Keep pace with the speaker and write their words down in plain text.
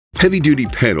Heavy-duty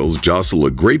panels jostle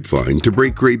a grapevine to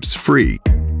break grapes free.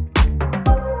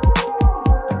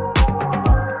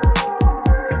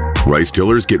 Rice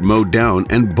tillers get mowed down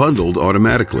and bundled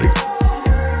automatically.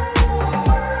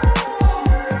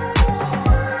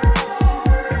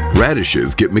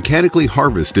 Radishes get mechanically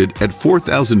harvested at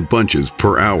 4,000 bunches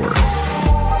per hour.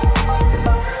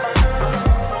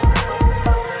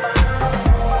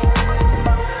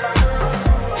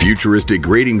 Futuristic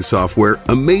grading software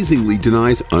amazingly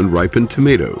denies unripened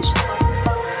tomatoes.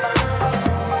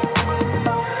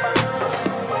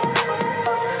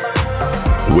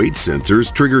 Weight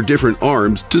sensors trigger different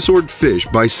arms to sort fish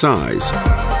by size.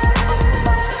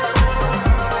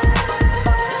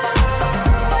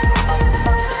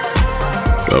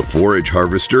 A forage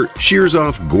harvester shears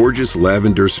off gorgeous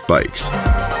lavender spikes.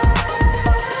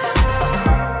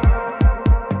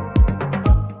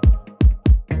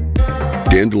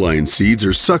 Dandelion seeds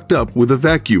are sucked up with a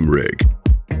vacuum rig.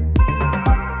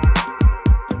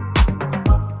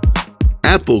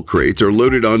 Apple crates are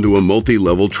loaded onto a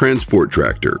multi-level transport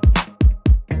tractor.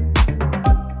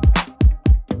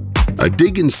 A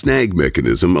dig and snag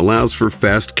mechanism allows for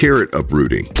fast carrot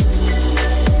uprooting.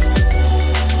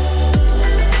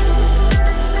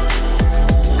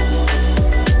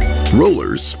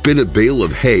 Rollers spin a bale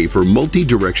of hay for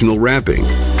multi-directional wrapping.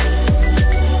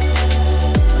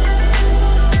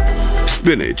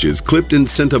 Spinach is clipped and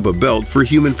sent up a belt for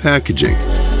human packaging.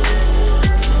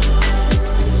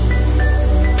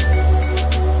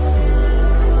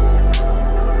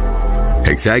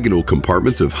 Hexagonal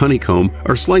compartments of honeycomb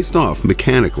are sliced off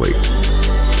mechanically.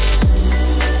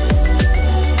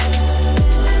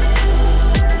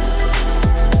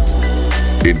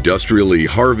 Industrially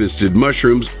harvested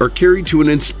mushrooms are carried to an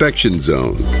inspection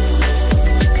zone.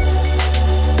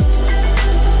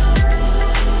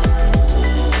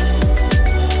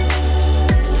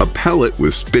 A pallet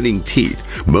with spinning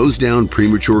teeth mows down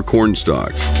premature corn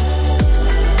stalks.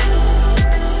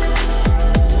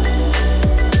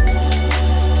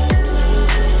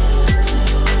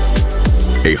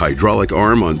 A hydraulic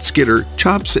arm on skidder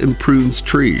chops and prunes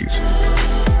trees.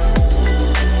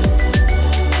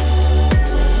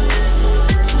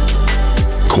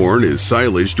 Corn is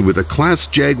silaged with a Class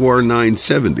Jaguar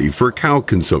 970 for cow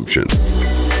consumption.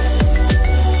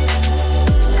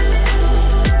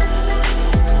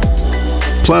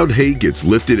 Plowed hay gets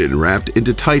lifted and wrapped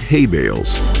into tight hay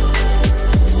bales.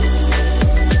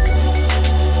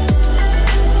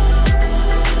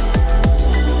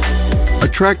 A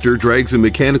tractor drags a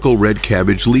mechanical red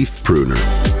cabbage leaf pruner.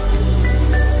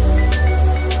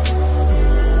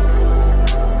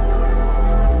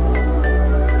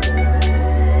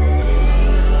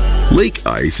 Lake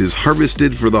ice is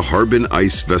harvested for the Harbin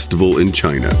Ice Festival in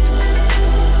China.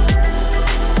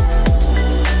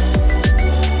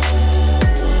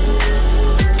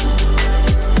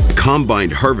 A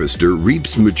combined harvester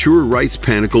reaps mature rice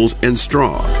panicles and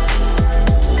straw.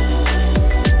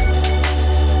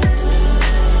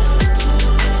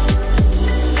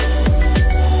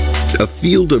 A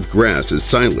field of grass is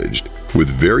silaged with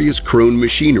various Krone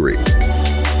machinery.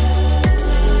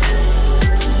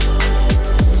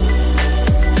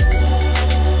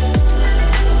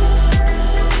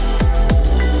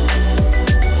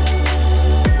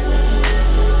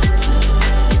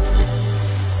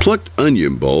 Plucked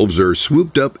onion bulbs are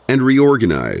swooped up and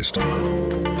reorganized.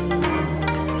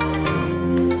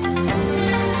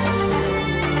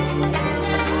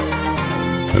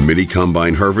 A mini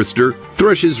combine harvester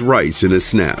threshes rice in a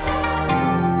snap.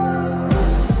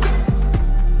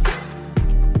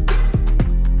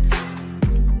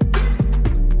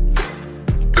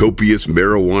 Copious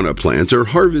marijuana plants are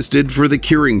harvested for the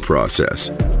curing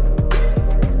process.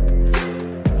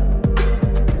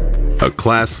 A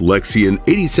Class Lexion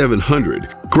 8700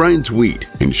 grinds wheat,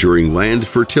 ensuring land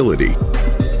fertility.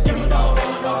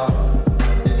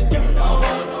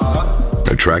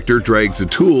 A tractor drags a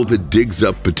tool that digs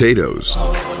up potatoes.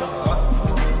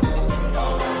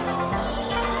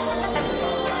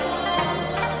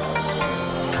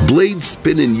 Blades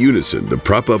spin in unison to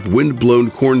prop up wind-blown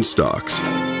corn stalks.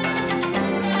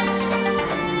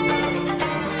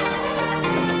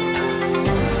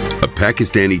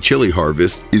 Pakistani chili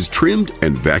harvest is trimmed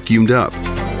and vacuumed up.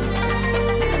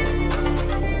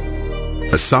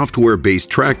 A software-based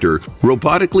tractor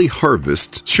robotically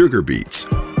harvests sugar beets.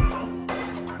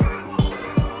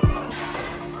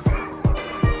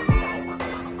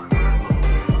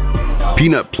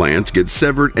 Peanut plants get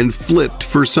severed and flipped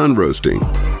for sun roasting.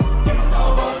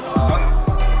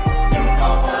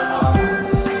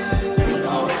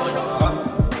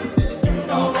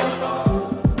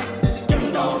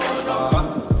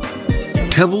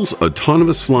 Hevel's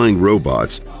autonomous flying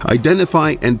robots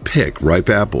identify and pick ripe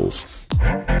apples.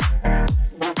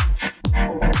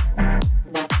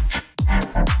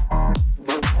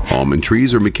 Almond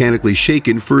trees are mechanically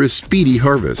shaken for a speedy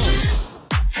harvest.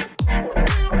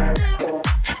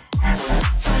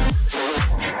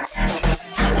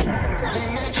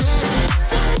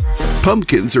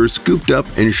 Pumpkins are scooped up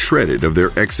and shredded of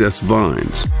their excess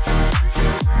vines.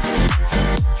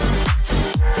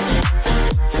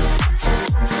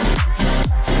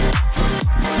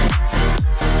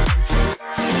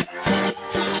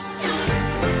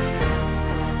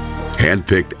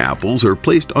 Hand-picked apples are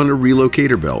placed on a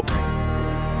relocator belt.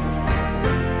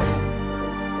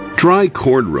 Dry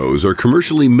corn rows are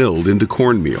commercially milled into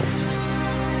cornmeal.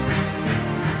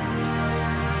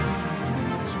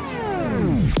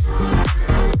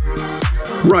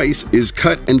 Rice is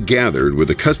cut and gathered with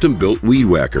a custom-built weed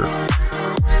whacker.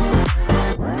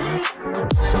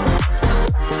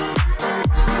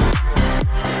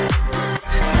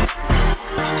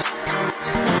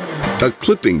 A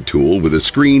clipping tool with a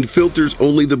screen filters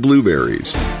only the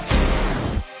blueberries.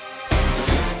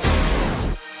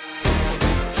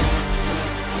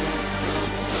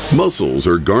 Mussels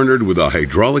are garnered with a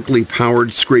hydraulically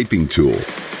powered scraping tool.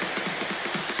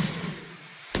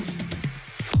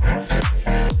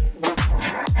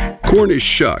 Corn is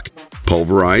shucked,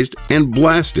 pulverized, and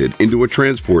blasted into a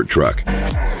transport truck.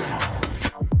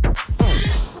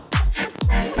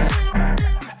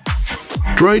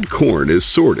 Dried corn is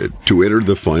sorted to enter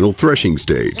the final threshing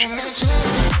stage.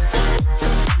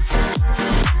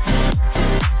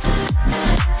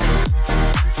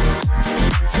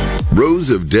 Rows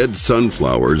of dead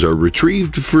sunflowers are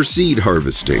retrieved for seed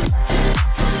harvesting.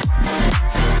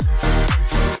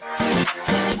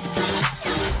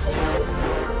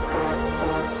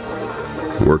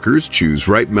 Workers choose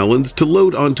ripe melons to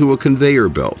load onto a conveyor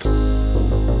belt.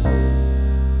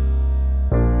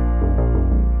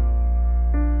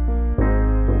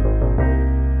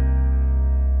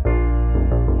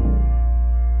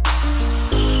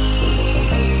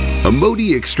 A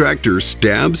Modi extractor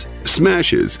stabs,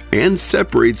 smashes, and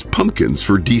separates pumpkins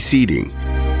for deseeding.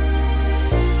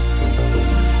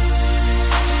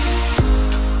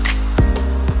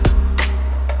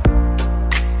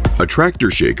 A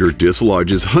tractor shaker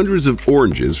dislodges hundreds of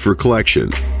oranges for collection.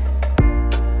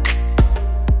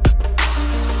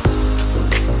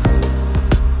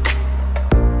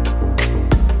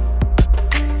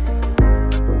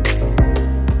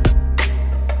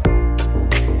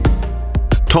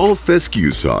 Tall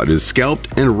fescue sod is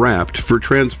scalped and wrapped for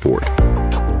transport.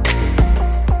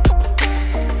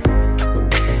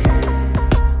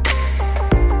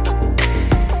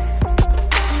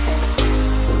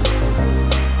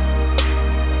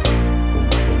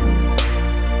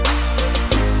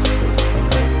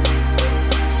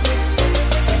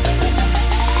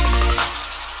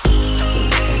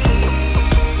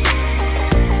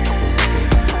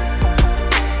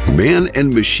 Man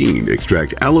and machine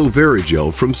extract aloe vera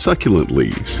gel from succulent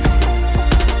leaves.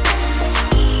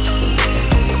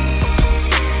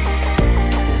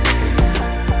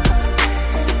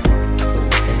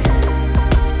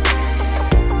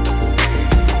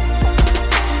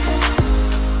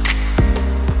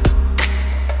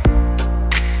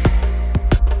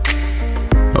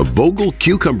 A Vogel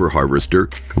cucumber harvester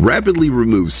rapidly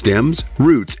removes stems,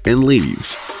 roots, and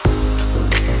leaves.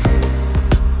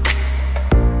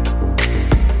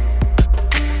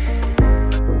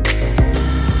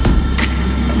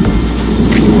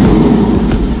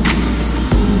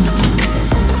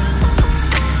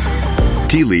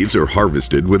 Tea leaves are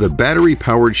harvested with a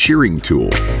battery-powered shearing tool.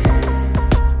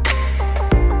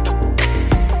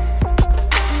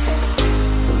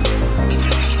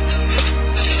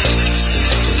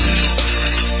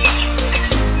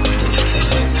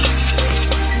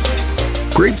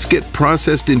 Grapes get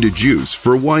processed into juice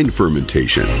for wine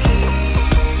fermentation.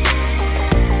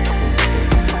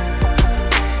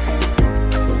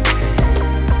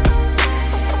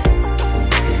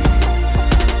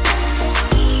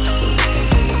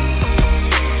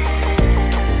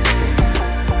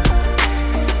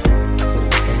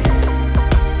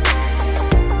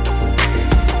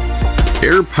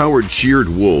 Air-powered sheared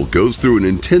wool goes through an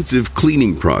intensive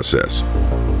cleaning process.